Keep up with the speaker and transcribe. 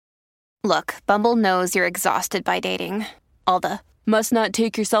Look, Bumble knows you're exhausted by dating. All the must not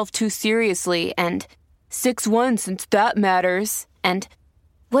take yourself too seriously and 6'1" since that matters. And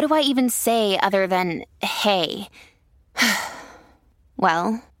what do I even say other than hey?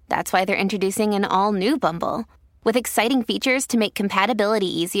 Well, that's why they're introducing an all-new Bumble with exciting features to make compatibility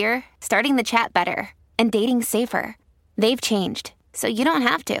easier, starting the chat better, and dating safer. They've changed, so you don't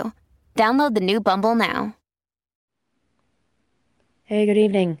have to. Download the new Bumble now. Hey, good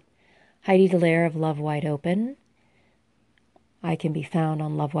evening. Heidi Dallaire of Love Wide Open. I can be found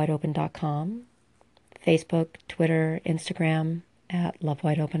on lovewideopen.com, Facebook, Twitter, Instagram at Love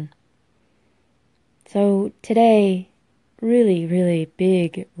Wide Open. So today, really, really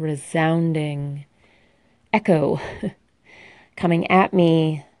big, resounding echo coming at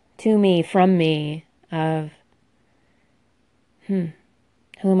me, to me, from me of, who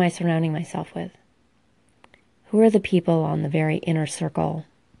am I surrounding myself with? Who are the people on the very inner circle?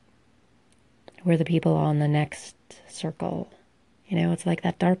 Who are the people on the next circle? You know, it's like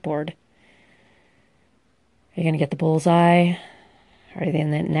that dartboard. Are you going to get the bullseye? Are they in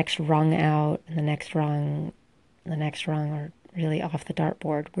the next rung out, and the next rung, or really off the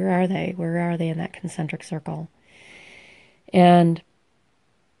dartboard? Where are they? Where are they in that concentric circle? And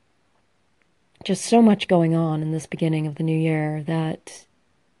just so much going on in this beginning of the new year that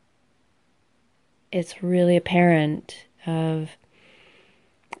it's really apparent of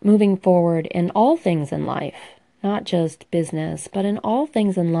moving forward in all things in life, not just business, but in all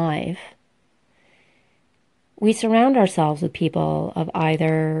things in life. We surround ourselves with people of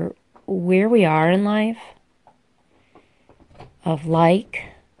either where we are in life, of like,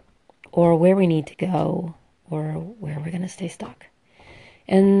 or where we need to go, or where we're going to stay stuck.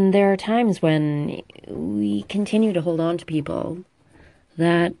 And there are times when we continue to hold on to people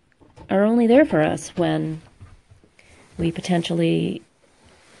that are only there for us when we potentially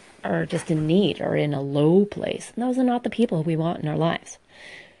are just in need or in a low place. And those are not the people we want in our lives.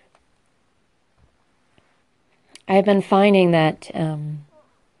 I've been finding that I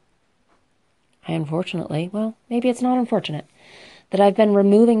unfortunately, well, maybe it's not unfortunate, that I've been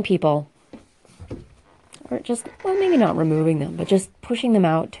removing people, or just, well, maybe not removing them, but just pushing them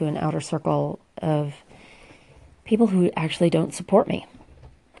out to an outer circle of people who actually don't support me.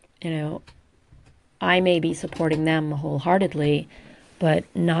 You know, I may be supporting them wholeheartedly, but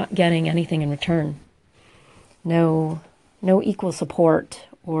not getting anything in return. No equal support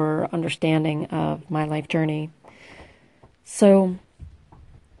or understanding of my life journey. So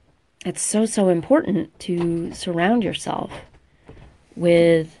it's so important to surround yourself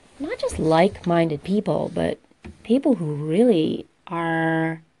with not just like-minded people, but people who really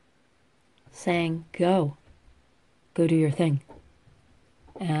are saying, go do your thing.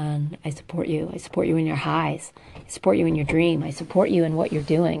 And I support you. I support you in your highs. I support you in your dream. I support you in what you're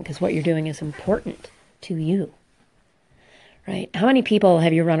doing, because what you're doing is important to you. Right? How many people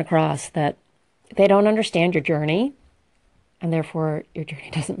have you run across that they don't understand your journey, and therefore your journey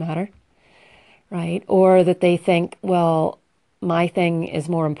doesn't matter? Right? Or that they think, well, my thing is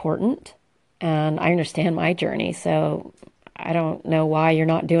more important, and I understand my journey, so I don't know why you're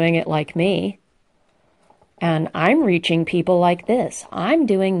not doing it like me. And I'm reaching people like this. I'm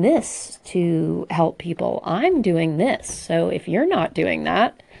doing this to help people. I'm doing this. So if you're not doing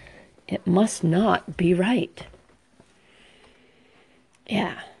that, it must not be right.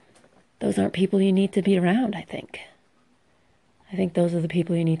 Yeah, those aren't people you need to be around, I think. I think those are the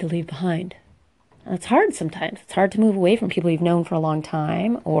people you need to leave behind. And it's hard sometimes. It's hard to move away from people you've known for a long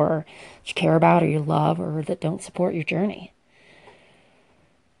time, or you care about, or you love, or that don't support your journey.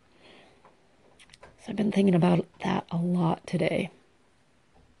 So I've been thinking about that a lot today.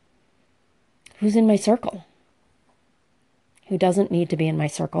 Who's in my circle? Who doesn't need to be in my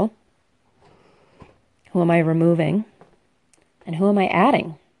circle? Who am I removing? And who am I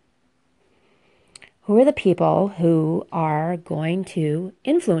adding? Who are the people who are going to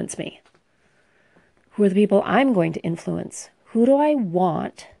influence me? Who are the people I'm going to influence? Who do I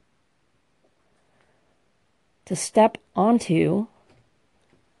want to step onto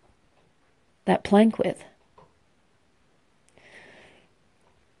that plank with?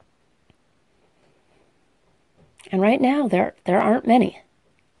 And right now, there aren't many.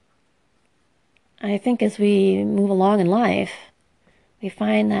 I think as we move along in life, we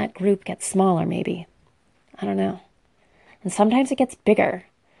find that group gets smaller, maybe. I don't know. And sometimes it gets bigger.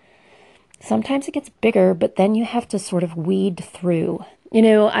 But then you have to sort of weed through. You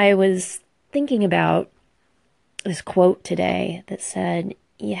know, I was thinking about this quote today that said,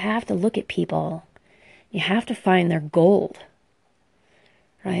 you have to look at people. You have to find their gold,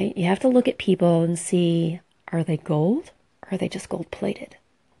 right? You have to look at people and see, are they gold or are they just gold-plated?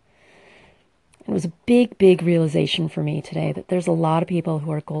 It was a big, big realization for me today that there's a lot of people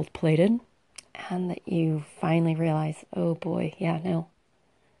who are gold-plated, and that you finally realize, oh boy, yeah, no,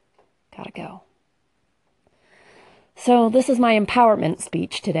 gotta go. So this is my empowerment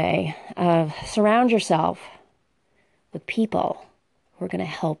speech today. Surround yourself with people who are going to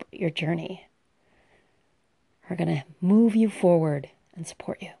help your journey, who are going to move you forward and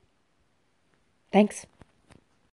support you. Thanks.